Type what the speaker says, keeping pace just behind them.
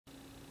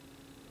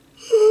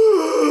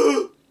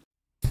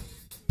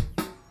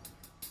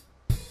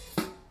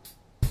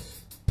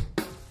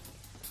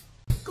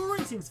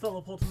Greetings,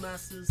 fellow Portal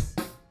Masters.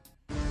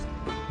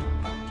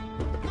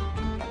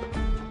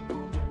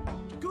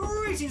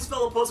 Greetings,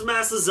 fellow Portal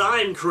Masters.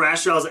 I'm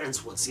Crash Jaws, and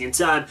it's once again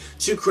time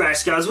to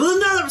Crash Guys with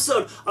another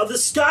episode of the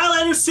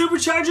Skylanders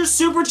Superchargers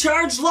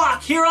Supercharged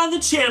Locke here on the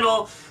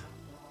channel.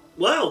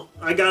 Wow,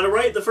 I got it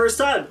right the first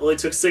time. Only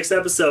took 6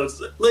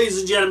 episodes. Ladies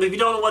and gentlemen, if you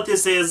don't know what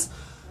this is,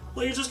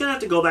 well, you're just gonna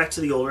have to go back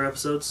to the older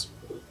episodes.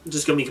 I'm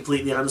just gonna be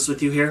completely honest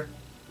with you here.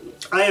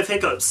 I have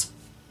hiccups.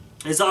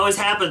 This always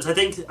happens. I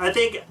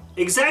think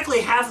exactly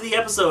half of the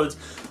episodes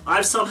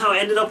I've somehow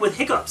ended up with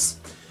hiccups.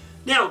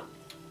 Now,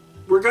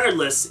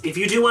 regardless, if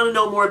you do want to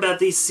know more about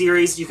these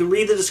series, you can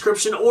read the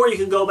description or you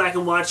can go back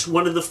and watch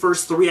one of the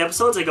first 3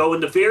 episodes. I go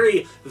into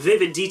very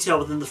vivid detail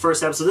within the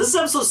first episode. This is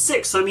episode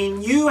 6, so I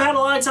mean, you had a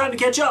lot of time to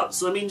catch up.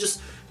 So I mean, just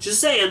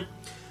saying.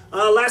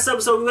 Last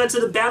episode we went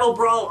to the Battle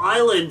Brawl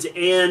Island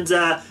and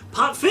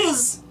Pop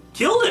Fizz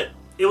killed it.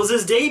 It was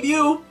his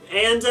debut,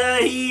 and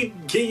he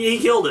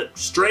killed it.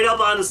 Straight up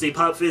honesty,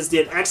 Pop Fizz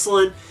did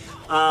excellent.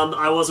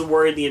 I wasn't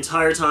worried the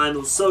entire time. It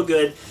was so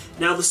good.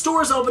 Now the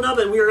stores open up,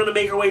 and we are going to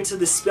make our way to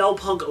the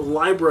Spellpunk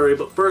Library.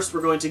 But first,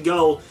 we're going to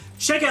go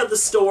check out the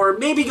store.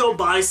 Maybe go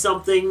buy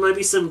something. Might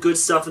be some good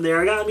stuff in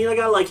there. I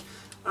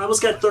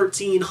almost got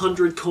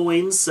 1,300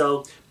 coins,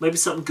 so maybe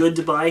something good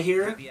to buy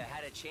here.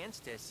 Chance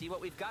to see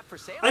what we've got for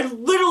sale. I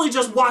literally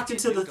just walked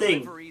into the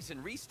thing.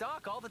 And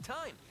restock all the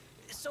time.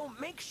 So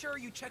make sure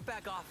you check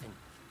back often.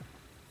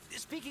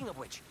 Speaking of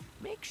which,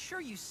 make sure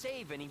you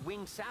save any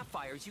winged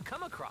sapphires you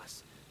come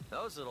across.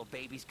 Those little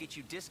babies get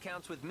you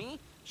discounts with me,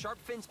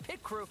 Sharpfin's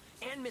pit crew,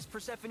 and Miss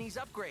Persephone's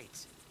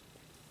upgrades.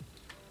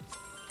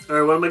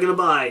 Alright, what am I gonna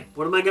buy?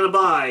 What am I gonna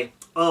buy?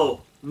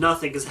 Oh,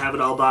 nothing, because have it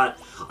all bought.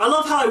 I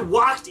love how I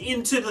walked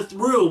into the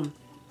room.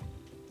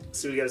 Let's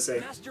see what you gotta say.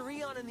 Master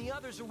Eon and the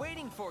others are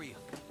waiting for you.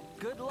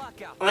 Good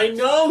luck out there. I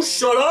know,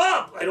 shut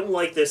up! I don't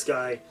like this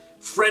guy.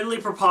 Friendly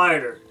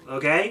proprietor,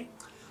 okay?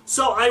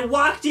 So I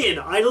walked in.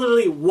 I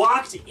literally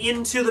walked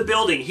into the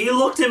building. He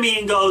looked at me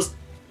and goes,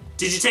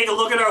 "Did you take a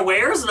look at our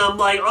wares?" And I'm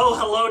like, "Oh,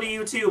 hello to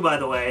you too, by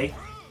the way."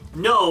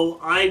 No,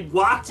 I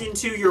walked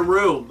into your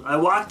room. I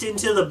walked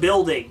into the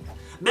building.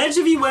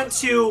 Imagine if you went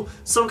to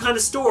some kind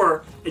of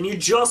store and you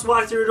just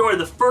walked through the door and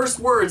the first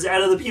words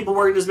out of the people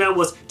working this man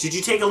was, "Did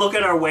you take a look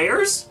at our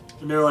wares?"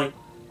 And they're like,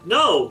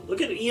 "No, look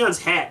at Eon's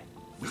hat."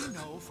 We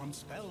know from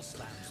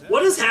Skylanders.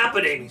 What is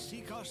happening? We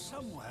seek us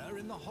somewhere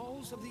in the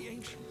halls of the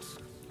ancients.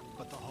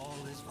 But the hall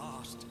is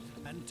vast,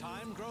 and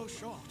time grows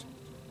short.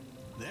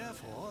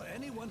 Therefore,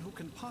 anyone who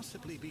can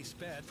possibly be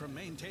spared from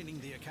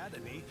maintaining the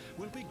academy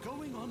will be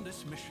going on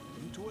this mission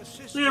to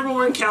assist. They're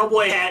wearing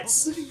cowboy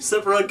hats,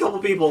 except for a couple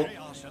people.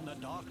 Chaos and the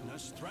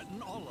darkness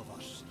threaten all of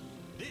us.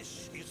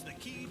 This is the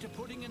key to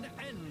putting an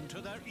end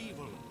to their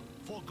evil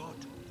for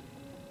good.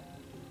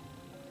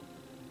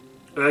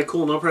 Alright,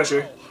 cool, no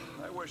pressure.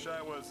 I wish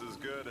I was as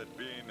good at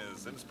being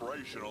as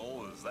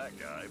inspirational as that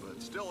guy,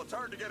 but still it's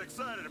hard to get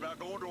excited about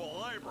going to a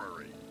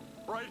library.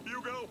 Right,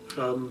 Hugo?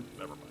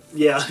 Never mind.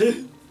 Yeah.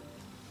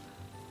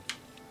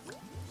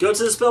 Go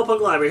to the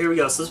Spellpunk Library. Here we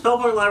go. So the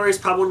Spellpunk Library is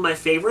probably one of my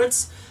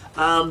favorites.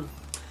 I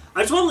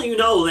just want to let you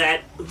know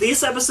that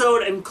this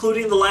episode,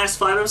 including the last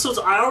 5 episodes,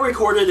 I all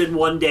recorded in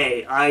one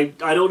day. I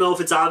don't know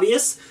if it's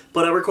obvious,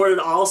 but I recorded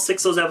all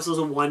 6 of those episodes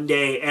in one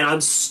day, and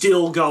I'm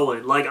still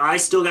going. Like, I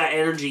still got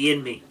energy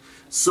in me.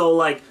 So,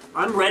 like,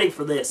 I'm ready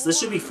for this. This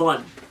should be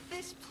fun.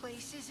 This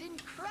place is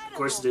incredible. Of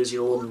course it is,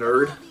 you little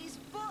nerd. All these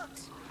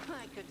books.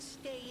 I could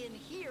stay in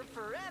here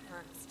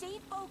forever. Stay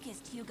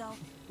focused, Hugo.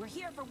 We're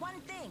here for one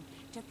thing,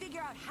 to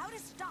figure out how to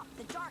stop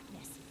the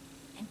darkness.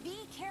 And be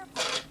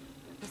careful.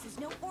 This is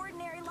no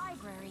ordinary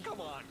library.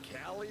 Come on,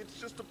 Callie, it's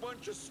just a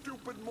bunch of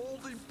stupid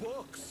moldy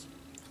books.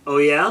 Oh,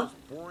 yeah?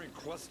 Boring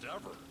quest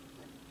ever.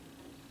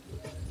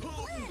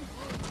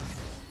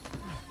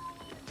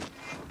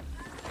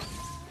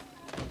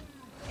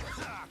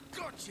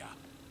 Gotcha!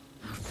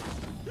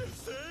 You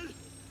see?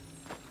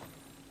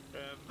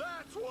 And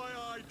that's why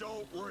I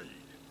don't read.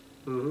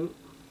 Mm-hmm.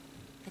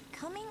 The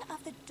Coming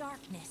of the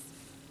Darkness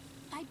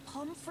by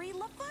Pumphrey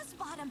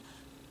LaFuzzbottom.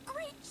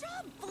 Great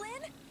job,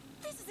 Flynn!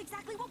 This is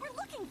exactly what we're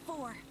looking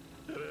for.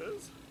 It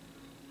is?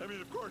 I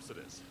mean, of course it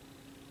is.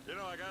 You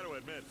know, I got to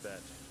admit that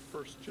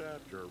first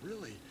chapter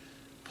really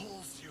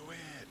pulls you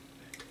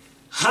in.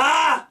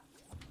 Ha!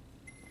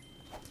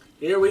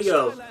 Here we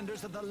go.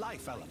 Skylanders of the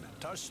life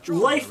element are strong.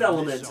 Life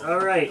element,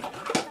 alright. I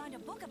found a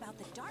book about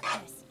the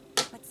darkness,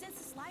 but since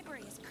this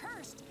library is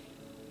cursed,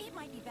 it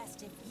might be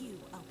best if you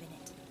open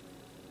it.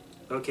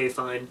 Okay,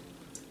 fine.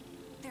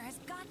 There has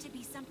got to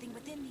be something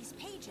within these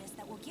pages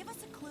that will give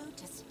us a clue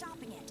to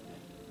stopping it.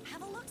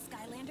 Have a look,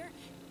 Skylander,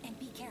 and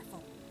be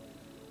careful.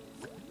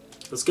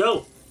 Let's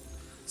go.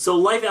 So,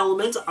 life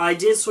element, I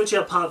did switch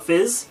out Pop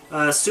Fizz.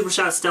 Super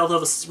Shot Stealth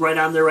is right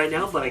on there right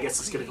now, but I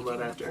guess it's going to come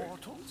out after.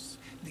 Portals,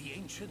 the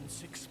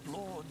ancients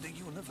explored the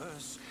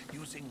universe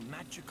using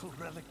magical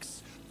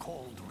relics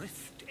called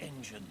rift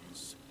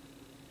engines.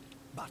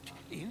 But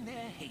in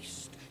their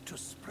haste to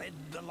spread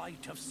the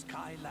light of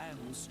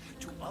Skylands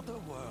to other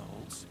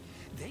worlds,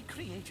 they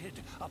created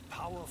a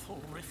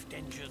powerful rift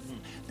engine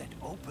that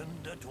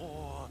opened a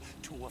door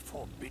to a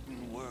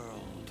forbidden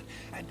world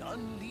and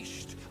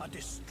unleashed a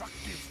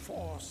destructive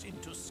force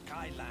into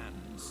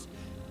Skylands,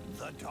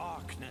 the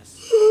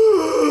darkness.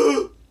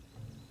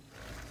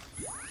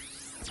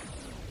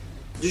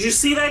 Did you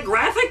see that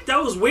graphic?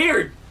 That was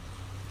weird.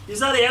 You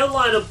saw the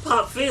outline of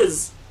Pop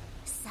Fizz.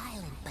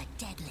 Silent but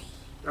deadly.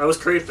 That was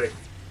creepy.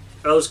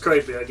 That was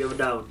creepy. I give it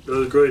down. That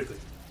was creepy.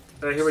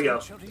 Alright, here we go.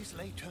 Centuries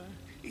later,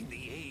 in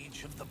the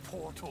age of the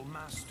Portal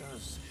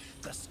Masters,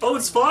 oh,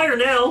 it's fire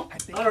now.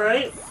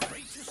 Alright.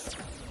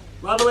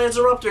 Lance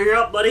Eruptor, you're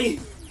up, buddy.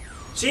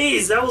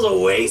 Jeez, that was a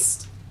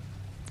waste.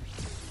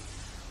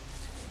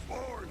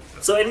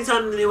 So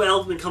anytime the new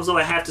element comes up,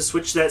 I have to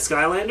switch to that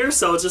Skylander,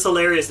 so it's just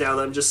hilarious now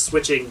that I'm just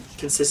switching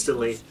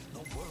consistently. The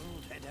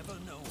world had ever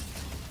known.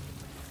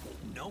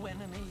 No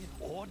enemy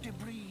or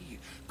debris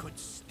could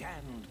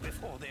stand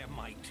before their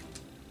might.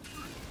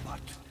 But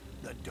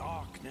the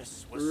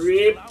darkness was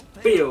still out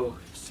there,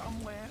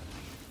 somewhere.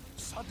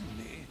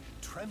 Suddenly,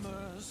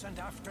 tremors and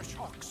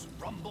aftershocks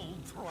rumbled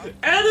throughout.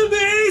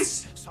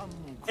 Enemies!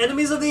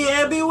 Enemies of the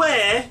air,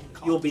 beware!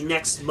 You'll be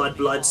next,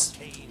 Mudbloods.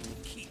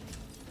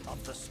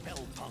 Of the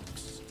spell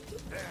punks.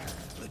 There,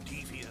 the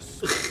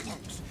devious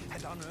punks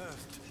had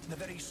unearthed the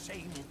very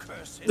same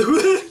curse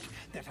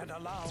that had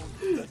allowed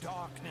the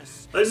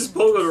darkness. I just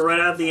poked it right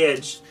out the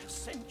edge.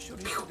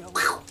 Centuries ago,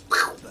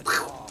 the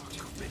dark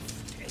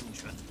rift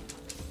engine.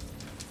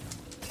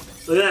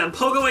 Look at that, I'm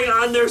poking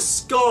on their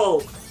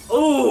skull.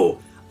 Oh,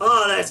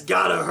 oh, that's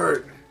gotta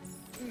hurt.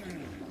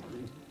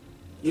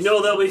 You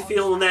know they'll be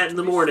feeling that in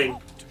the morning.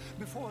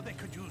 Before they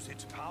could use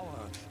its power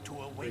to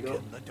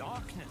awaken the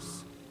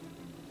darkness.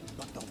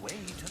 But the way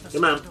to the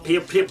come on,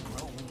 pip, pip.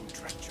 grown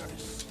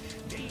treacherous.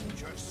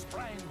 Danger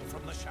sprang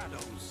from the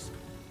shadows.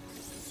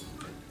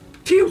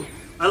 Phew!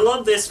 I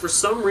love this. For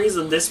some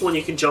reason, this one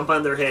you can jump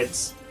on their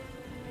heads.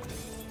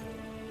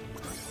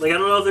 Like, I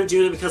don't know if they're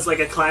doing it because, like,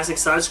 a classic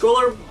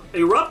side-scroller.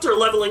 Eruptor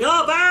leveling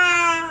up!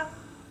 Ah!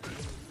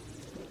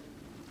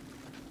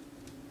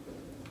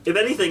 If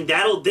anything,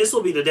 this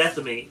will be the death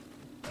of me.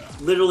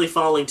 Literally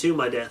falling to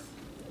my death.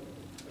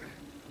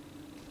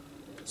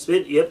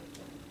 Spin, yep.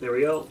 There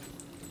we go.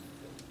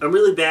 I'm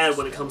really bad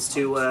when it comes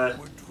to, We're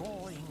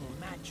drawing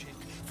magic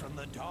from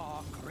the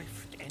dark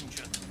rift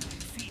engine.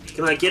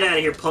 Come on, get out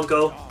of here,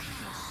 punko.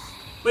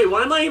 Wait,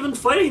 why am I even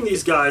fighting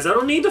these guys? I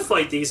don't need to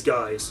fight these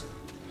guys.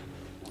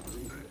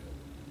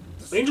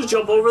 I can just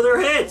jump over their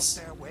heads.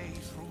 Their way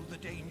through the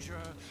danger,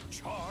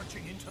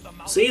 charging into the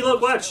mouth. See,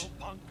 look, watch.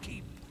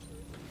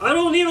 I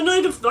don't even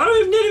need to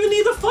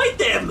fight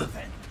them.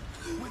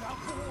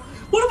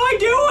 What am I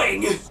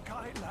doing?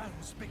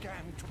 Skylands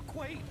began to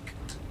quake,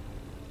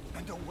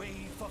 and a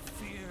wave of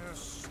fear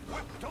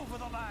swept over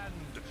the land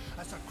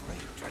as a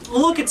great.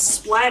 Look, it's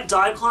Splat,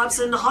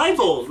 Diclops, and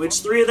Highvolt, which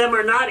 3 of them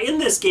are not in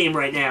this game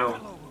right now.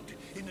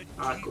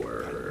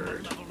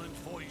 Awkward.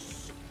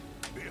 Voice,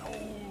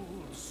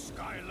 behold,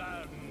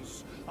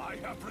 Skylands, I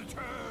have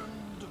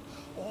returned.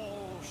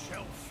 All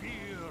shall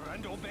fear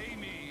and obey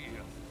me.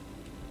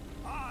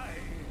 I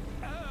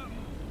am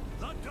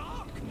the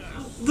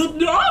darkness. The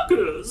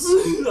darkness!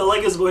 I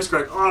like his voice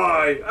crack.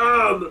 I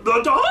am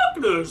the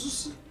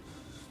darkness!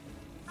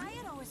 I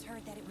had always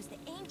heard that it was the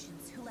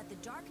ancients who let the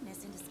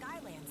darkness into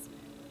Skylands,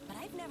 but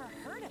I've never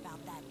heard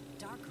about that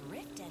dark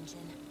rift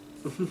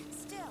engine.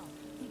 Still,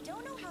 we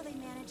don't know how they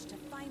managed to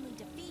finally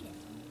defeat it.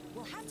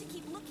 We'll have to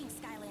keep looking,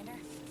 Skylander.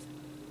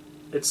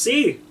 Let's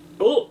see.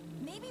 Oh,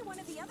 Maybe one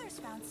of the others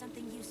found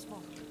something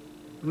useful.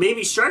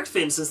 maybe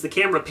Sharkfin, since the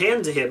camera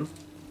panned to him.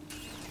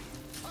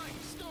 Hey,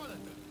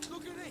 Skylander,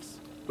 look at this.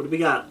 What do we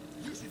got?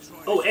 You should try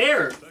Oh,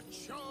 air! the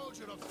charge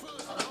of the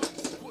first light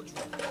squadron.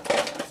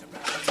 It's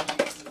about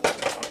a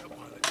fighter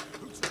pilot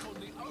who took on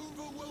the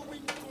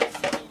overwhelming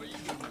force of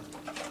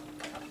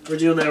evil. We're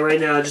doing that right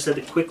now. I just had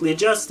to quickly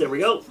adjust. There we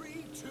go.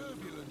 Pretty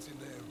turbulent in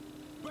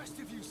there. Best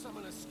if you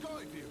summon a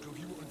sky vehicle if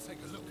you want to take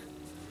a look.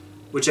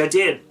 Which I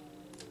did.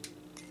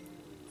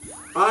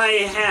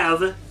 I have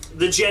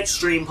the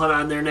Jetstream put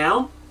on there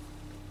now.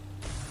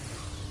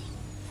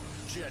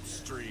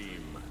 Jetstream.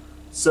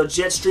 So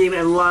Jetstream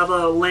and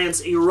Lava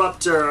Lance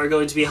Eruptor are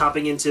going to be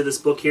hopping into this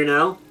book here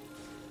now.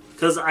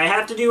 Because I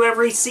have to do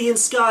every Sea and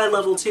Sky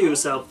level too,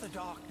 so... The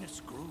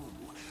darkness grew.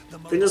 I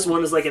think this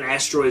one is like an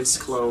asteroids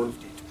clone.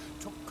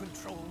 Took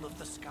control of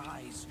the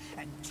skies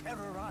and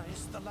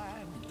terrorized the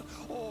land.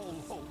 All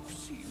hope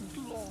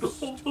seemed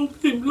lost.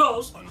 Hope seemed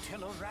lost.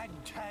 Until a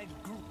ragtag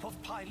group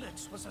of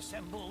pilots was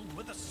assembled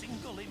with a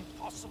single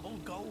impossible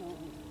goal.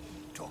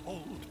 To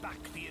hold back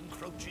the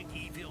encroaching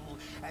evil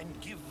and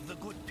give the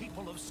good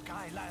people of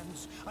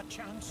Skylands a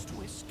chance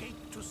to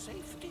escape to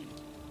safety.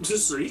 To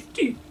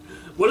safety?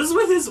 What is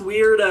with his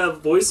weird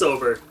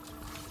voiceover?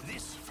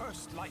 This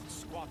first light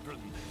squadron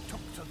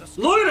took to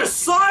the Look at the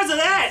size of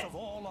that! of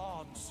all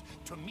odds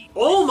to meet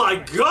Oh my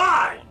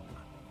god!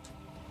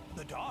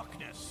 the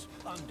darkness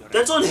under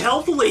That's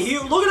unhealthily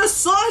here. Look at the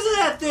size of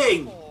that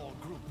thing! small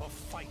group of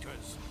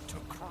fighters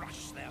took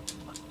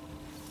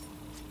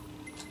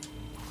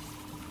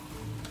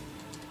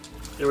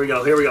Here we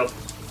go, here we go.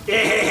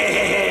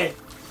 Yeah!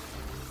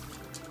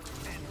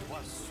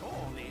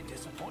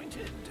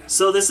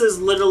 So this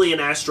is literally an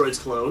asteroids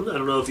clone. I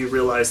don't know if you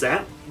realize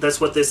that. That's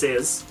what this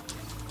is.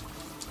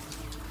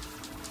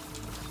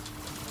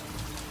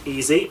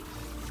 Easy.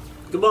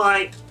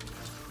 Goodbye.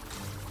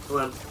 Come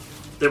on.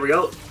 There we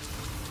go.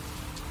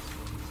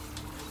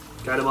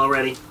 Got him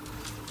already.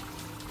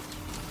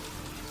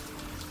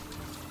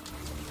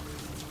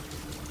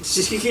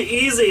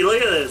 Easy,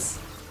 look at this.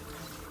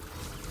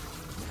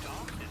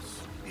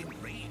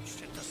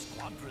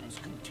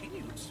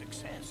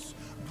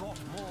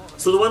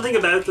 So the one thing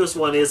about this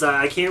one is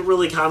I can't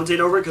really commentate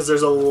over it because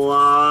there's a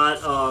lot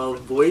of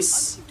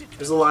voice.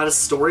 There's a lot of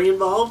story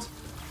involved.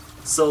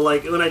 So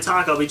like when I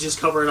talk, I'll be just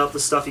covering up the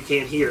stuff you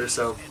can't hear.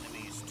 So.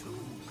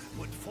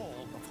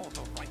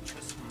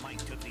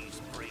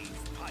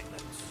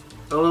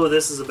 I don't know what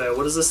this is about.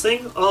 What is this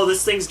thing? Oh,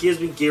 this thing gives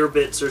me gear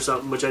bits or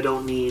something, which I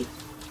don't need.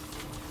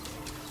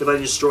 If I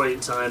destroy it in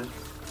time.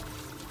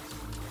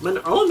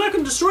 Oh, I'm not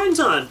going to destroy it in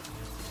time.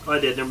 Oh, I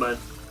did. Never mind.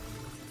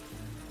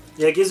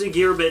 Yeah, it gives me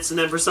gear bits, and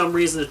then for some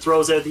reason it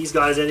throws out these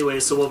guys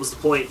anyway, so what was the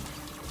point?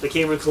 I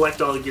can't even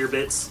collect all the gear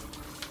bits.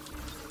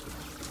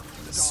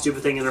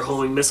 Stupid thing, and they're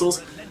homing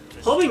missiles.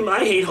 I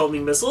hate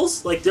homing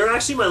missiles. Like, they're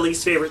actually my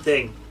least favorite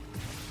thing.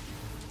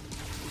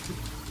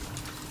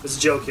 There's a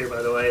joke here,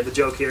 by the way. The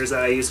joke here is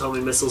that I use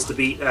homing missiles to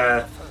beat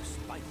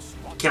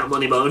Count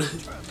Moneybone.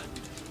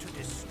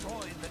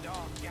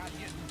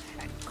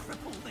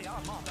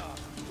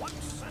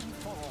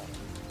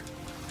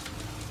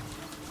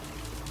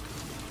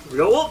 Here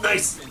we go. Oh,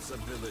 nice!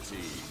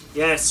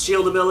 Yes,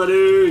 shield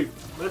ability!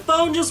 My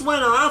phone just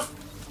went off!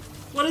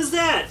 What is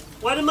that?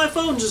 Why did my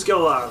phone just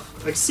go off?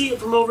 I can see it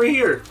from over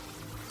here.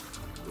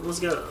 I don't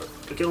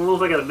know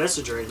if I got a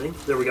message or anything.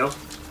 There we go.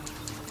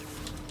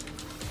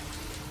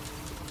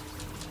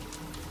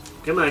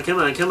 Come on, come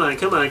on, come on,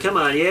 come on, come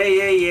on. Yeah,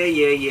 yeah, yeah,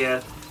 yeah,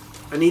 yeah.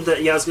 I need the,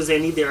 I was gonna say I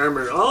need the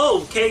armor.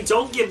 Oh, okay,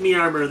 don't give me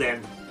armor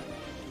then.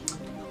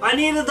 I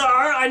needed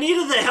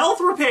the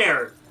health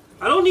repair.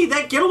 I don't need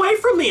that. Get away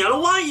from me. I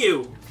don't want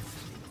you.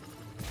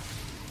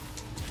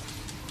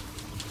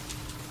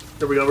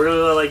 There we go. We're gonna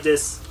go like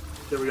this.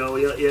 There we go.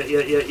 Yeah, yeah, yeah,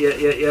 yeah, yeah,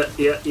 yeah,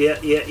 yeah, yeah,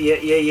 yeah, yeah,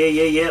 yeah, yeah,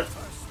 yeah, yeah.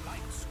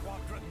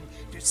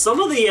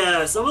 Some of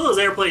those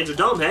airplanes are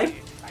dumb,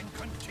 hey?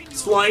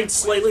 It's flying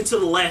slightly to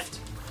the left.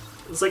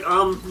 It's like,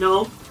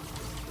 no.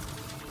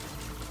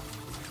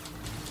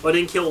 Oh, I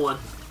didn't kill one.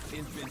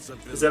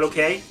 Is that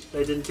okay?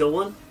 I didn't kill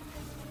one?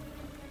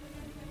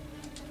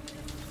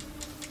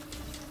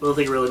 I don't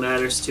think it really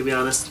matters, to be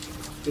honest.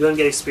 You're gonna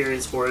get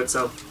experience for it,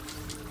 so.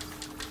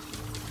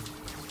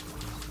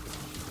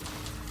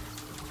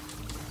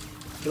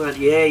 Come on,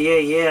 yeah, yeah,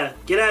 yeah.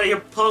 Get out of here,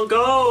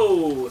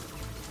 punko!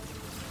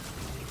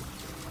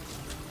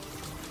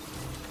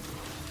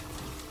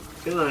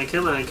 Come on,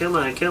 come on, come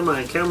on, come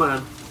on, come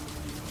on.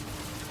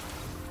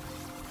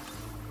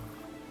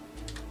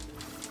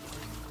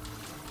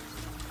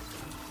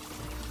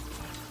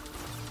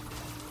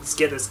 Let's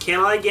get this. Can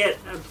I get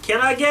a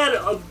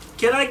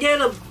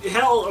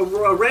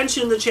wrench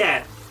in the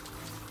chat?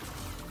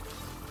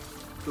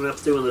 I'm gonna have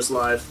to do this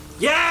live.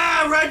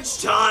 Yeah,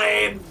 wrench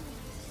time!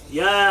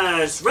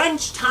 Yes,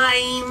 wrench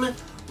time!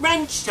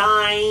 Wrench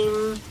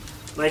time!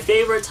 My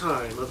favorite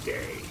time of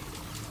day.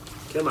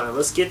 Come on,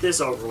 let's get this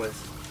over with.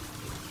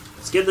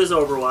 Let's get this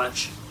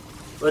Overwatch.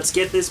 Let's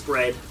get this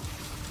bread.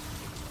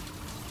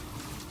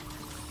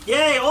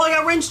 Yay! Oh, I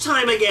got wrench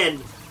time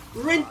again!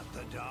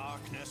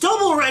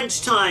 Double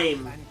wrench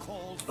time!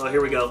 Oh,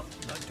 here we go.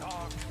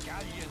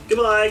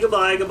 Goodbye,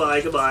 goodbye,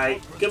 goodbye, goodbye.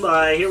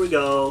 Goodbye, here we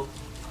go.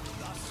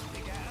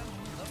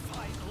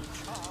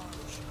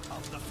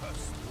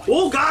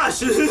 Oh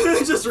gosh!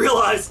 I just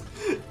realized.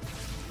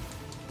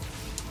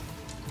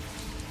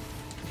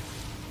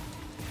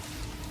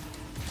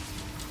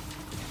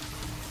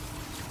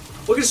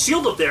 Look at his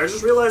shield up there, I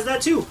just realized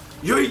that too.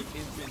 Yeet!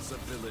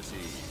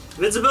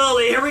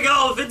 Invincibility, here we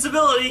go!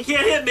 Invincibility, he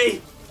can't hit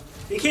me!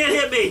 He can't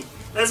hit me!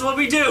 That's what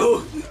we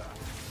do!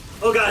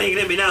 Oh god, he can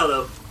hit me now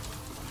though.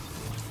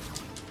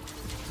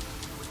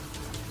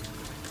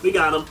 We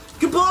got him.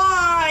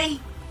 Goodbye!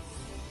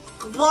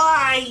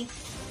 Goodbye!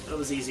 That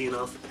was easy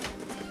enough.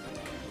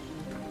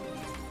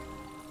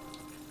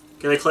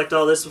 Can I collect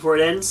all this before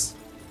it ends?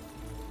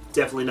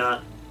 Definitely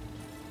not.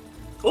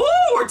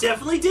 Oh, we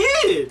definitely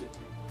did!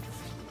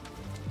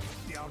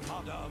 The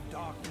Armada of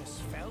Darkness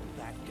fell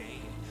that day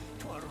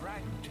to a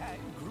ragtag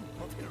group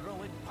of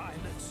heroic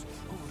pilots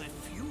who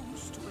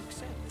refused to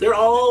accept. They're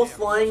all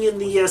flying in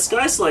the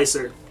Sky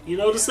Slicer. You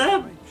notice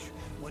that?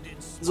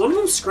 Is one of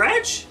them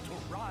Scratch?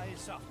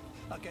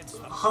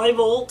 High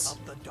Volt.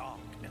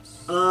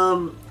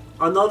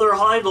 Another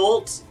High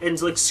Volt and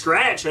like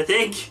Scratch, I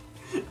think.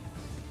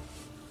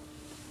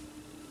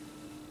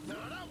 Now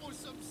that was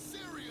some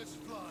serious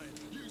flying.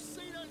 You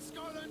see that,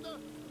 Skylander?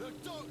 The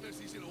darkness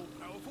isn't all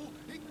powerful.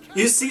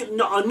 You see,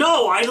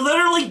 no, I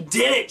literally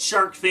did it,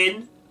 Shark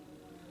Fin.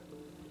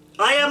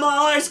 I had my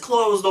eyes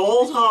closed the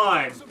whole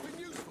time. Something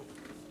useful.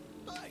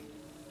 Hey,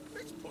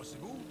 it's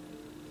possible.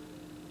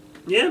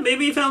 Yeah,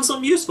 maybe he found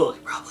something useful. He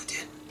probably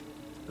did.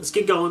 Let's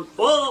get going.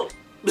 Whoa!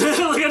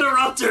 Look at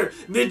Eruptor!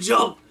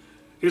 Mid-jump!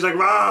 He's like,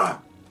 rah!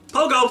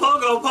 Pogo,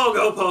 pogo,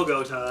 pogo,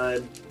 pogo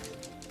time.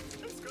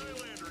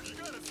 Skylander, you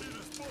gotta see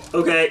this book.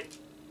 Okay.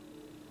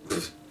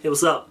 Hey,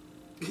 what's up?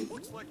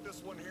 Looks like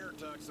this one here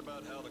talks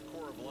about how the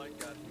core of light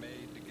got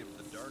made to give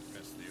the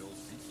darkness the old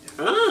beat.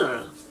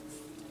 Ah.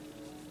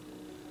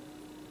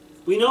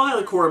 We know how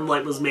the core of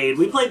light was made.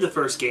 We played the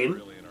first game.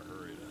 Really in a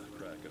hurry to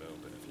crack it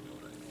open, if you know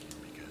what I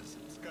mean, because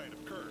it's kind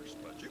of cursed,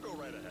 but you go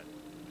right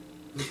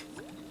ahead.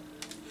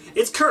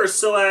 It's cursed,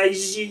 so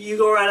you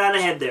go right on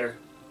ahead there.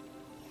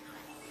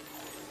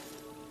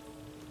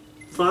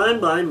 Fine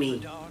by me.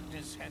 The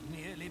darkness had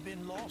nearly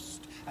been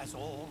lost as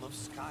all of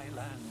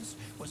Skylands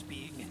was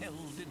being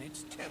held in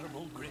its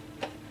terrible grip.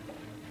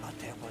 But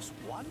there was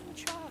one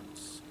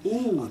chance.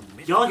 Ooh,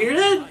 y'all hear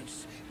that?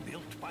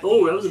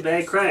 Oh, that was a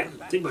bad crack.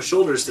 I think my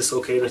shoulder's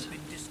dislocated.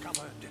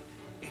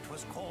 It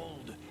was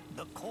called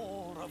the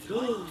core of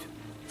light.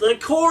 The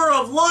core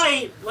of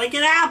light, like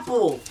an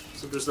apple.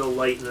 So there's no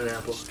light in an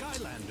apple.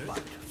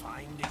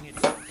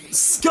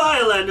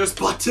 Skylander's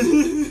butt.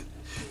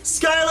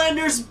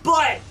 Skylander's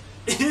butt.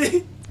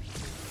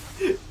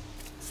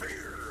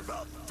 Fear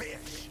about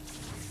fish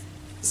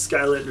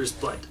Skylander's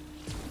butt.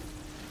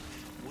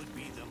 would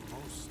be the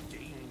most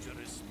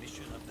dangerous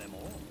mission of them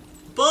all.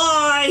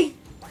 Bye.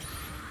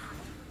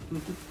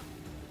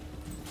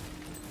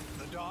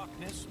 The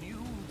darkness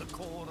knew the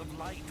core of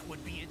light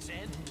would be its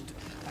end,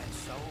 and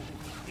so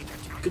it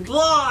attacked.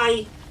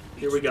 Goodbye.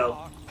 Here we go.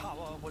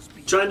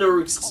 Trying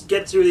to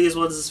get through these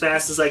ones as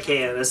fast as I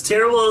can. As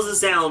terrible as it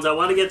sounds, I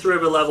want to get through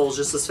every level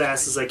just as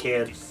fast as I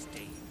can.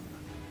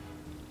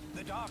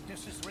 The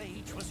darkness's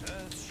rage was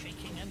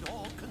earth-shaking and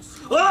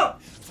all-consuming. Whoa!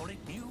 For it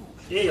knew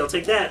Yeah, you'll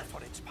take that.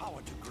 for its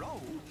power to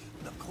grow,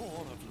 the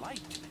core of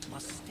light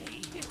must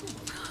stay hidden.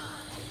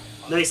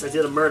 Nice, I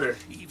did a murder.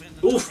 Even in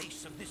the Oof.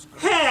 face of this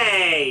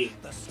Hey!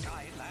 the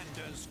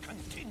Skylanders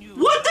continued.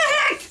 What the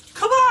heck?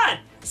 Come on!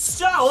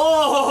 Stop!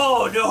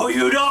 Oh, no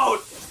you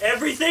don't!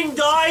 Everything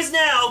dies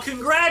now!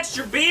 Congrats,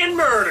 you're being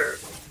murdered!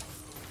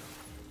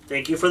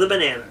 Thank you for the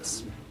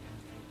bananas.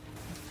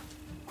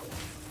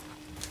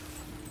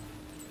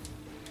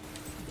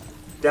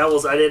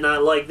 I did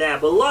not like that,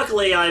 but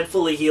luckily I'm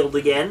fully healed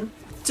again.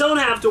 Don't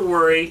have to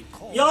worry.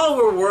 Y'all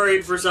were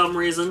worried for some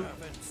reason.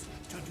 Servants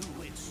to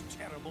do its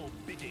terrible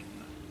bidding.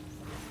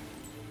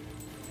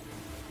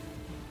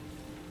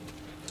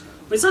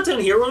 It's not down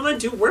here. What am I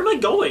doing? Where am I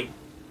going?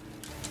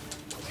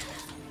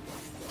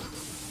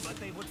 But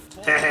they would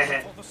fall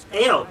Hehehe. for the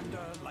Ew.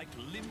 Skylander like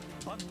limp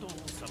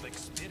bundles of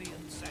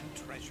experience and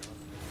treasure.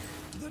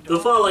 They'll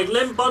fall like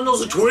limp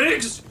bundles of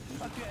twigs?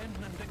 Again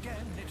and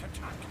again it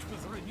attacked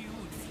with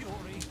renewed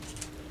fury.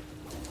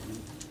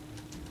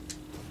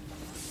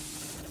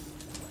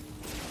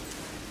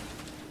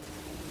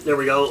 There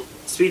we go.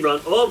 Speed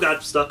run. Oh,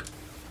 got stuck.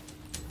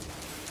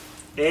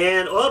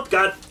 And, oh,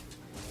 got...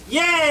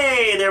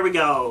 Yay! There we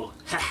go.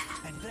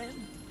 And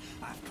then,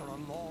 after a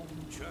long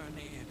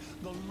journey,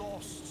 the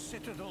lost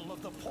citadel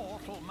of the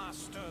Portal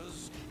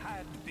Masters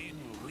had been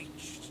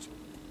reached.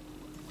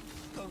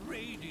 The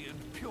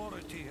radiant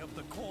purity of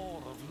the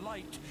core of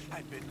light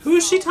had been Who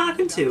is she found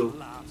talking to? at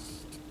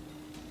last.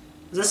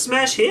 Is that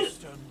Smash Hit?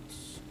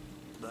 Distance,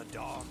 the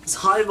dark It's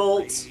High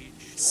Volt,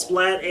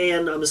 Splat,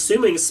 and I'm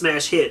assuming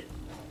Smash Hit.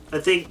 I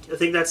think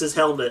that's his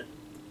helmet.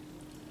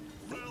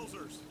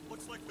 Wowzers!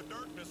 Looks like the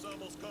darkness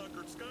almost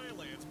conquered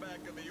Skylands back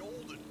in the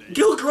olden days.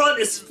 Gill Grunt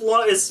is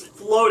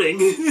floating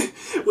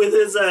with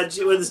his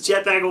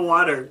jetpack of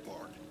water.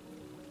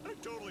 I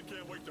totally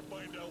can't wait to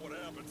find out what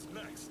happens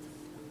next.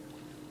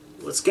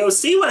 Let's go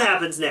see what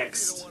happens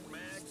next. One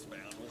Max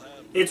found will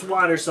have It's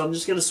water, so I'm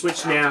just gonna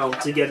switch now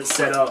to get it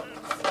set up.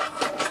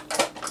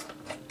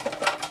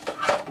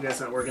 That's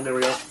not working. There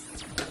we go.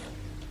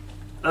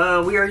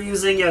 We are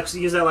using, yeah, because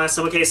we used that last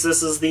time. Okay, so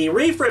this is the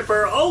Reef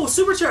Ripper. Oh,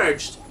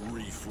 Supercharged!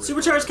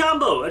 Supercharged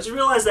combo. I just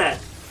realized that.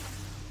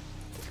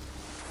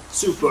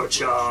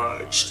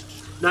 Supercharged.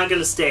 Not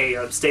gonna stay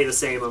the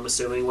same, I'm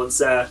assuming.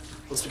 Once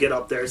we get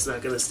up there, it's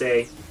not gonna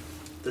stay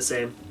the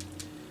same.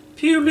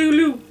 Pew loo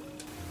loo.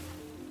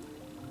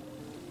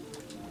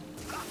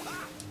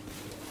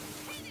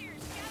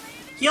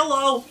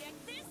 Hello. Check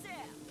this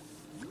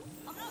out.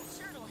 I'm not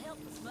sure it'll help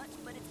us much,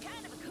 but it's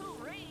kind of a cool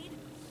read.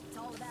 It's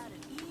all about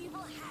an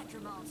evil Hydra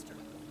monster.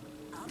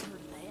 I've heard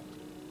of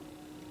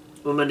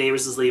that. One of my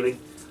neighbors is leaving.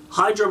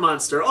 Hydra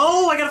monster.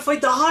 Oh, I gotta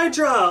fight the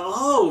Hydra.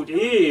 Oh,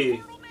 gee.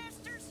 Portal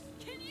Masters?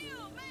 Can you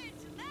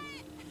imagine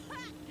that?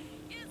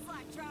 It's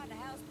like trying to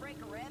housebreak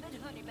a rabbit,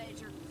 honey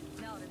badger.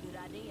 Not a good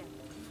idea.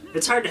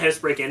 It's hard to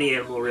housebreak any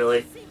animal,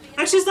 really.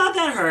 Actually, it's not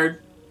that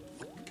hard.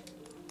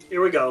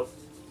 Here we go.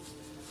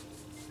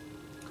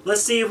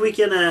 Let's see if we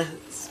can,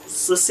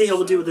 let's see how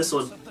we'll do with this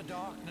one. Servants of the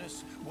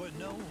darkness were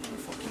known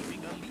for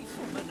keeping a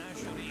lethal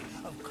menagerie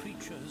of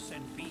creatures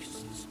and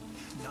beasts.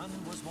 None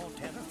was more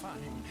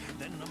terrifying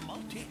than the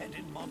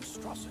multi-headed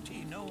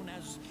monstrosity known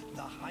as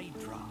the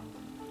Hydra.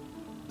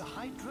 The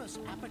Hydra's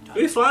appetite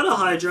We fought a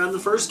Hydra in the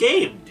first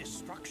game.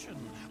 destruction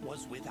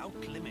was without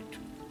limit.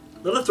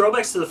 A lot of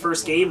throwbacks to the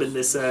first game in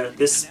this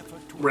this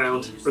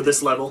round, or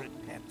this level.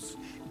 Pets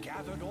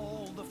gathered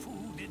all the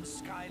food in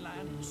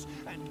Skylands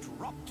and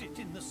dropped it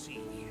in the sea.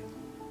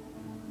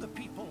 The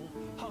people,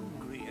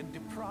 hungry and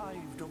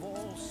deprived of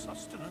all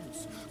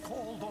sustenance,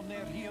 called on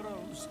their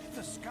heroes,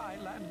 the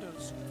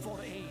Skylanders, for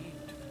aid.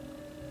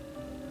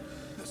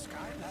 The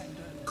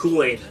Skylander,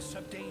 Kool-Aid. heedless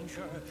of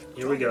danger,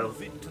 Here we go.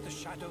 dove into the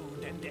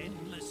shadowed and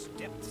endless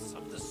depths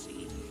of the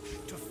sea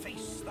to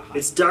face the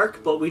It's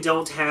dark, but we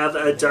don't have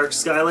a dark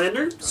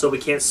Skylander, so we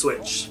can't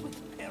switch.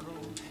 with peril,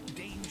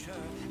 danger,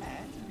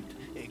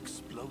 and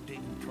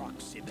exploding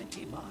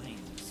proximity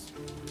mines.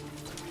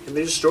 Can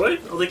they destroy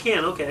it? Oh, they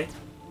can, okay.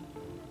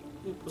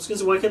 I was gonna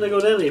say, why can't I go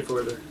down any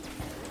further?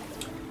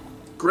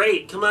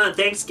 Great, come on,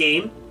 thanks,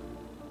 game.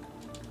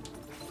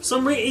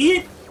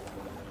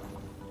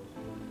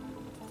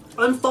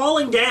 I'm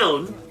falling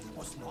down,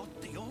 Was not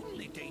the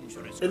only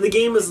dangerous and the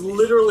game is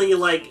literally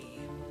like...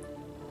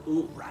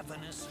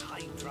 ravenous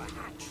hydra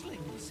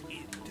hatchlings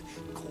hid,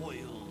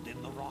 coiled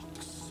in the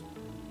rocks,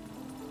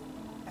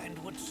 and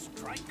would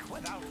strike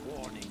without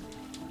warning.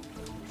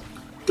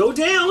 Go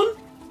down!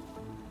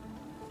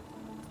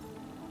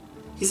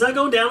 He's not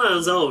going down on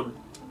his own.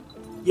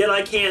 Yet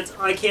I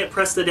can't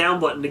press the down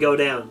button to go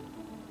down.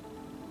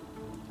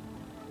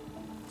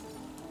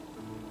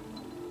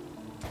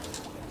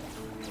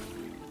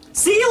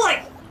 See,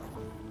 like...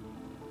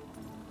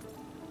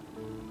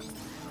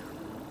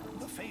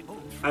 The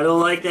fabled I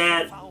don't like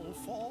that. foul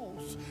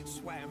falls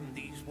swam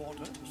these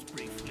waters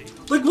briefly.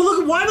 Like, well,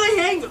 look, why am I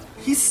hanging?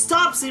 He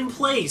stops in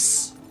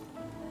place.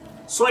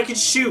 So I can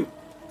shoot.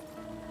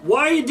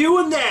 Why are you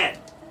doing that?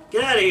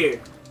 Get out of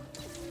here.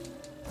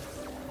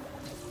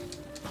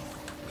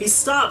 He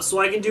stops so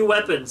I can do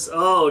weapons.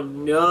 Oh,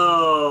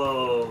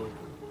 no.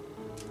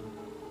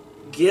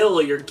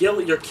 Gill, you're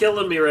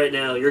killing me right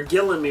now. You're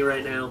gilling me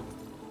right now.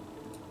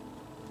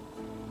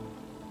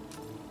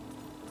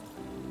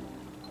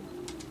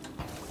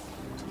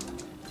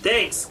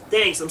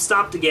 Thanks, I'm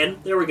stopped again.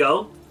 There we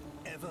go.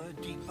 Ever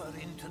deeper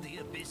into the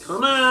abyss.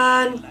 Come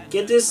on,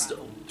 get this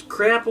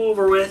crap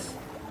over with.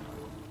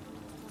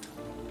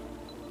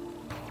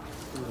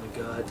 Oh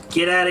my god,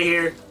 get out of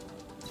here.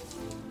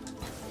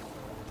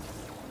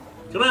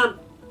 Come on.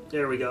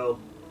 There we go.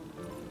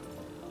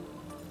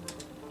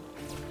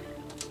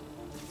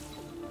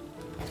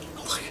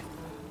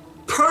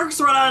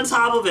 Perks right on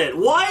top of it.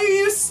 Why are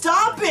you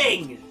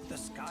stopping? The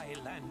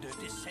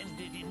Skylander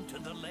descended into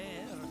the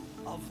lair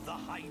of the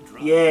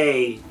Hydra.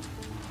 Yay. There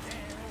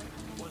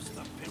was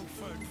the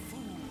pilfered food.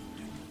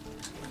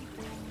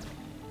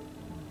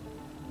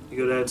 You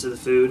go down to the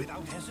food.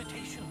 Without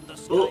hesitation, the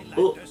Oh,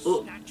 Skylander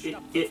snatched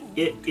up the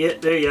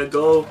food. there you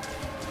go.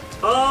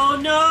 Oh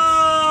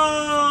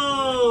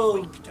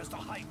no! As the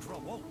Hydra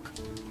woke,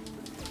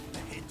 the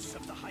heads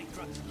of the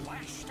Hydra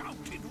lashed out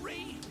in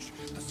rage.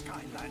 The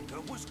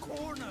Skylander was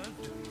cornered.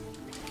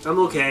 I'm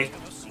okay.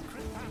 And a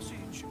secret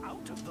passage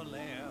out of the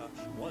lair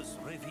was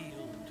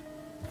revealed.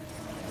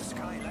 The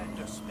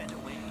Skylander sped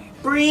away.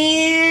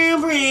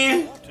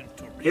 Bree. Important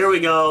to Here we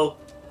go.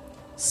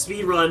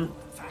 Speed run.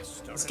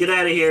 faster. Let's get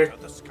out of here.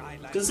 The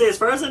Skylander Gonna say, as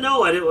far as I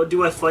know,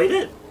 do I fight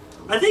it?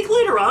 I think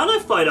later on I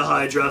fight a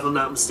Hydra, if I'm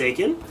not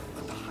mistaken.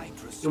 but the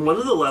Hydra's In one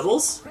of the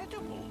levels.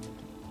 incredible.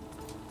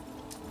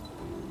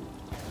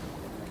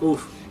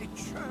 Oof. It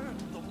churned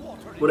the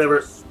water Whatever.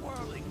 into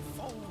swirling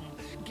foam,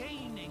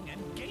 gaining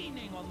and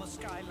gaining on the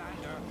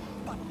Skylander.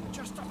 But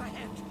just up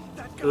ahead,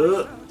 that guy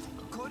Uh.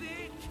 could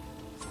it?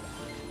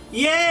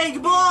 Yay,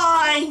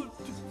 goodbye!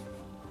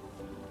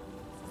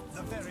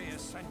 The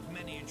various and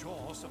many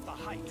jaws of the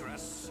Hydra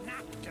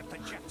snapped at the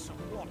jets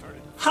of water.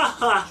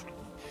 Haha.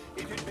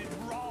 It had been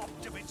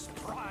robbed of its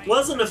pride.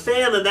 Wasn't a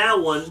fan of that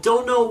one.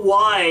 Don't know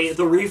why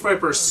the Reef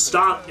Viper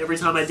stopped every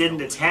time I did an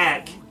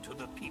attack. To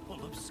the people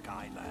of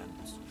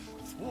Skylands,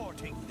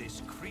 thwarting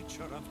this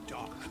creature of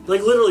darkness.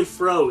 Like, literally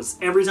froze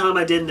every time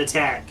I did an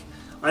attack.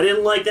 I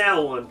didn't like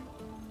that one.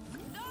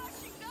 Gosh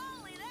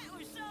golly, that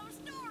was some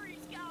story,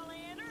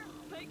 Skylander.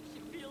 Makes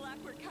you feel like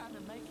we're kind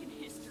of making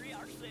history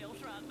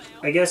ourselves right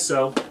now. I guess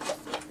so.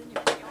 Something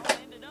if we all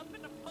ended up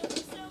in a boat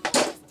some of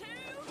us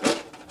too.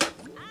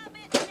 I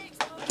bet the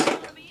next one's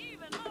gonna be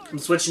even more. I'm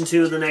switching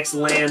to the next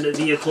land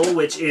vehicle,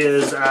 which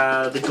is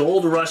the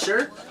Gold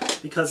Rusher,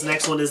 because the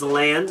next one is the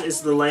land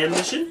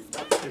mission.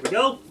 There we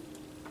go.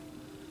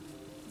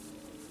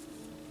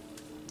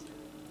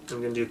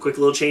 I'm gonna do a quick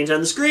little change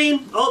on the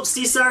screen. Oh,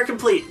 Sea Star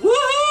complete.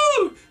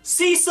 Woohoo!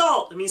 Sea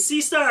Salt! I mean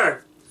Sea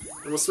Star.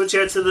 And we'll switch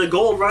out to the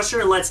Gold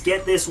Rusher and let's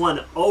get this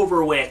one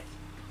over with.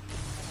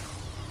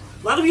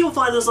 A lot of people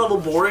find this level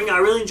boring. I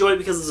really enjoy it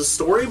because it's a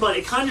story, but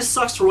it kind of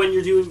sucks for when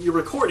you're doing your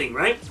recording,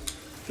 right?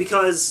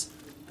 Because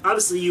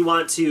obviously you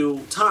want to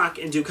talk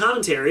and do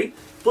commentary,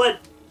 but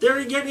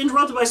they're getting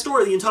interrupted by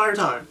story the entire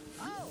time.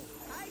 Oh,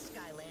 hi,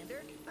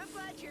 Skylander. I'm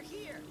glad you're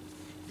here.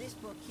 This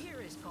book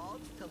here is called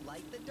To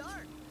Light the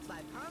Dark by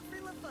Humphrey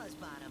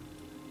LaFuzzbottom.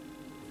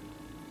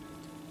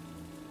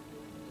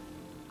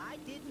 I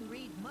didn't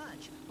read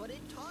much, but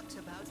it talks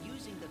about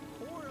using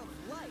the core of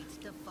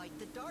light to fight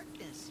the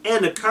darkness.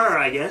 And a car,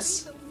 I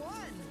guess. Be the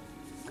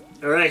one.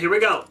 Alright, here we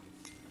go.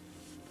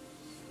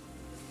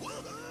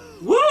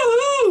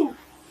 Woohoo!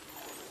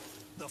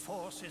 The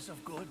forces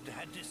of good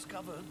had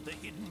discovered the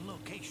hidden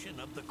location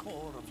of the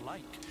core of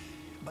light,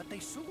 but they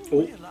soon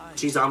realized...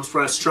 Geez, arms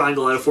pressed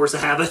triangle out of force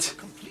of habit.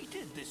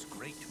 ...completed this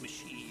great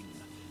machine,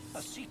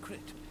 a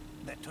secret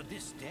that to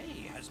this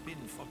day has been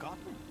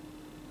forgotten.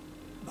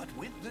 But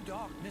with the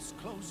darkness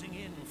closing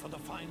in for the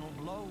final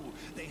blow,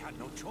 they had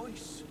no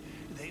choice.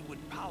 They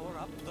would power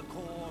up the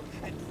core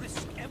and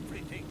risk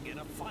everything in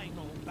a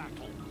final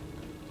battle.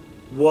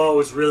 Whoa,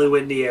 it's really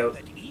windy out.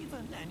 That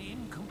even an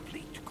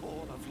incomplete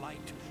core of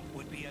light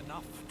would be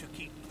enough to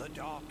keep the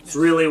darkness. It's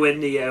really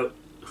windy out.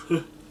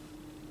 The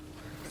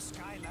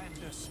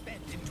Skylander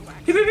sped into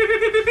action. Pew, pew, pew,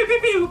 pew, pew, pew, pew,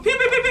 pew, pew,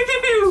 pew, pew,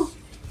 pew, pew.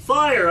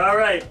 Fire,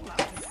 alright.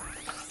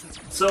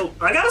 So,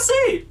 I gotta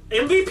say,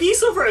 MVP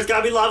so far has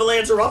gotta be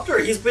Lance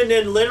Eruptor. He's been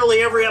in literally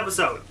every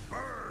episode.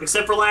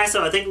 Except for last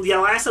time. I think the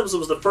last episode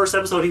was the first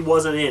episode he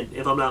wasn't in,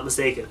 if I'm not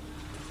mistaken.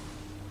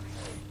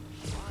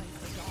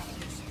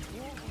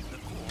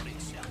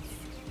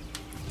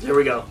 There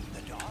we go.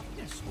 The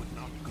darkness would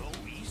not go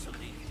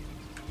easily.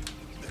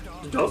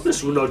 The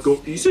darkness will not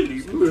go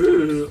easily.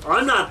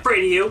 I'm not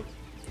afraid of you.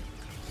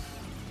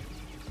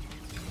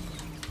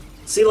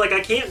 See, like,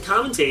 I can't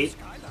commentate.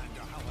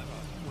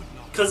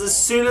 Because as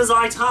soon as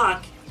I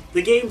talk,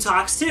 the game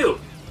talks too.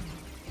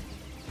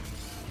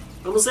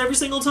 Almost every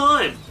single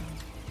time.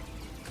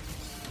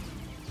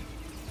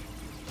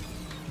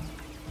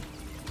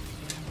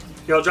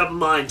 Here, I'll drop a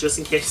mine just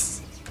in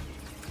case.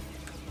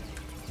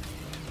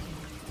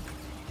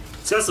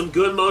 It's got some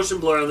good motion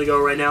blur on the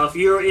go right now. If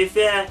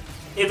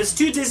it's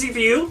too dizzy for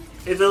you,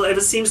 if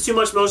it seems too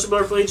much motion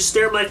blur for you, just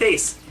stare at my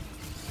face.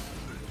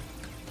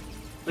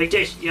 Like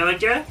this. You know, like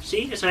that?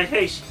 See? It's my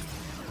face.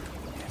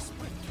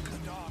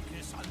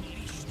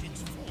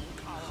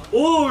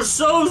 Oh,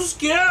 so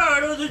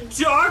scared of the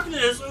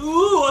darkness.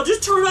 Ooh, I'll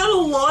just turn on a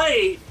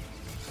light.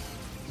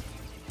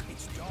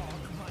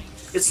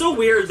 It's so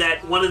weird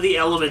that one of the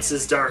elements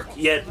is dark,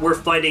 yet we're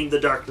fighting the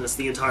darkness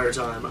the entire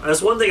time.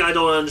 That's one thing I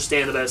don't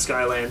understand about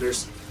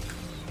Skylanders.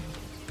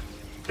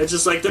 It's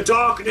just like, the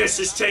darkness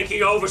is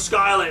taking over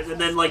Skyland, and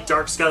then like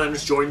dark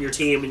Skylanders join your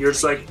team, and you're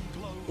just like,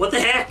 what the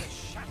heck?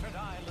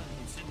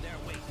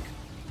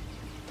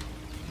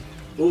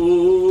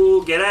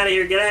 Ooh, get out of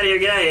here, get out of here,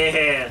 get out of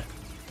here.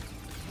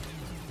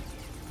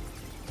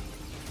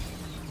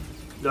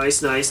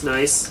 Nice, nice,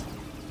 nice.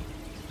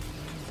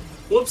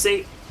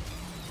 Whoopsie.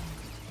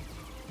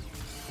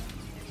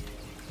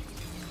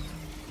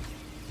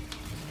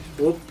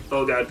 Whoop.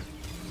 Oh, God.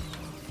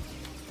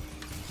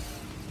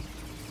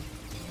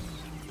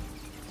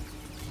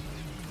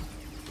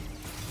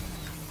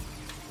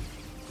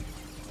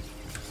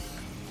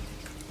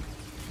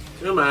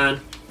 Come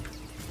on.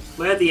 Am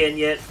I at the end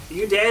yet? Are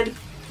you dead?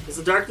 Is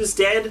the darkness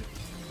dead?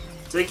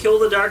 Did I kill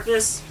the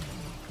darkness?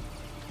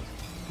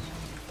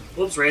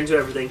 Whoops, ran into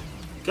everything.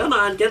 Come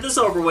on, get this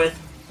over with.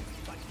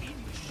 But inch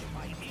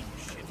by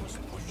inch it was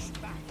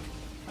pushed back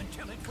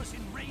until it was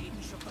in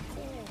range of the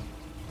core.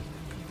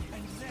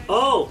 And then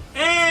Oh,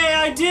 hey,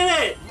 I did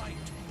it! light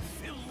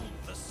filled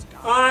the sky.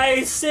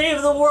 I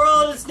saved the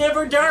world, it's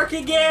never dark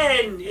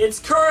again! It's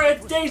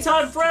current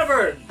daytime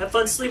forever! Have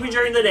fun sleeping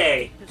during the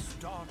day. The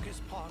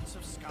darkest parts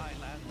of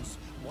Skylands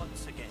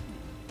once again.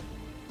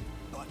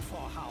 But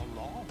for how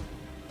long?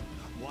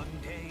 One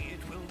day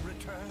it will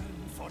return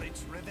for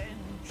its revenge.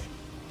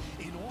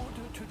 In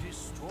order to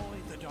destroy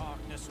the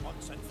darkness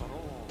once and for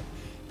all,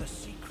 the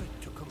secret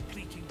to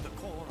completing the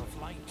core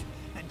of light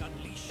and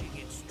unleashing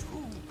its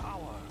true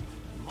power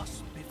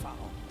must be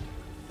found.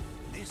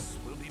 This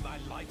will be my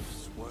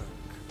life's work.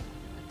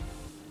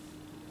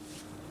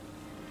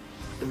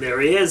 And there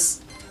he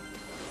is.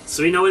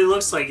 So we know what he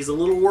looks like. He's a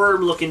little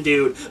worm-looking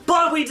dude.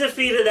 But we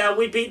defeated that.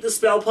 We beat the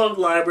Spellpunk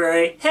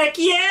Library. Heck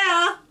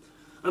yeah!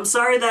 I'm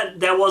sorry that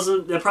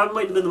probably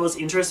might have been the most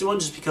interesting one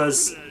just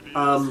because,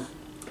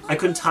 I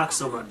couldn't talk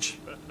so much.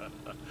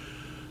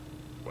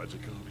 What's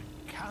it called?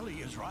 Callie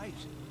is right.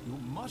 You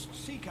must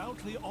seek out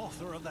the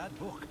author of that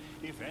book.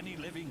 If any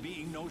living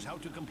being knows how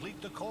to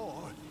complete the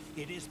core,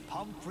 it is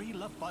Pumphrey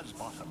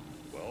LaFuzzbottom.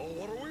 Well,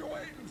 what are we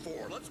waiting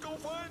for? Let's go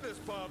find this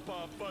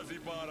Pom-Pom Fuzzy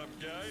Bottom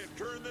guy and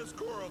turn this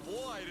core of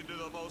light into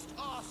the most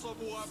awesome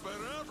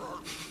weapon ever.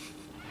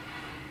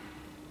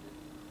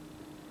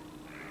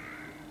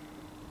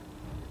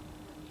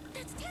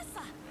 That's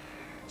Tessa!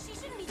 She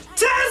shouldn't be trying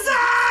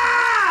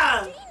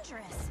Tessa! to...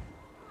 dangerous.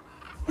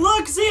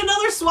 Look, see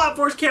another SWAT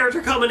Force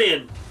character coming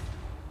in.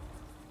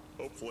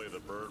 Hopefully the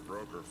bird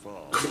broke her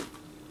fall.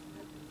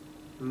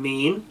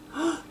 Mean.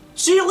 At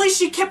least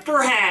she kept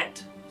her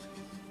hat.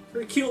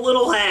 Her cute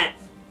little hat.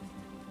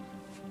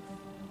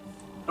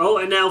 Oh,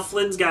 and now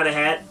Flynn's got a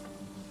hat.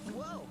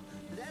 Whoa,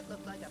 that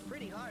looked like a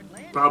pretty hard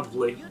landing.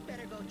 Probably. You'd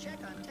better go check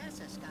on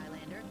Tessa,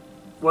 Skylander.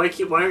 Why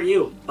aren't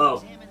you? Oh.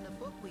 Examine the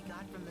book we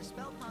got from the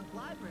Spellpunk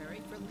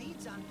Library for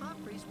leads on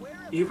Pumphrey's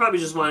whereabouts. You probably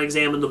just want to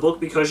examine the book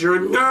because you're a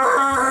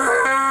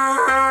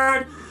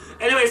nerd!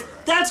 Anyways,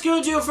 that's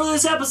gonna do it for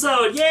this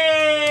episode.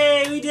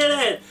 Yay! We did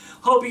it!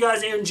 Hope you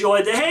guys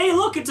enjoyed the... Hey,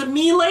 look, it's a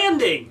me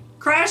landing!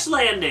 Crash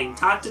landing.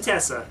 Talk to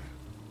Tessa.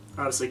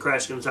 Obviously,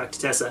 Crash is going to talk to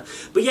Tessa.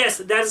 But yes,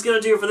 that is going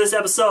to do it for this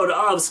episode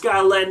of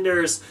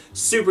Skylanders,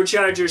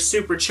 Superchargers,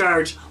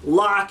 Supercharged,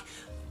 Locke.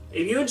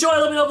 If you enjoy,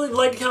 let me know. Leave a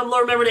like, comment below.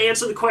 Remember to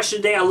answer the question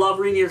today. I love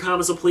reading your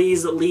comments, so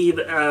please leave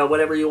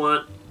whatever you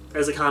want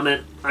as a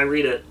comment. I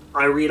read it.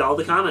 I read all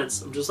the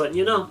comments. I'm just letting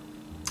you know.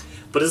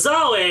 But as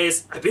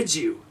always, I bid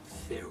you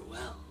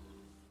farewell.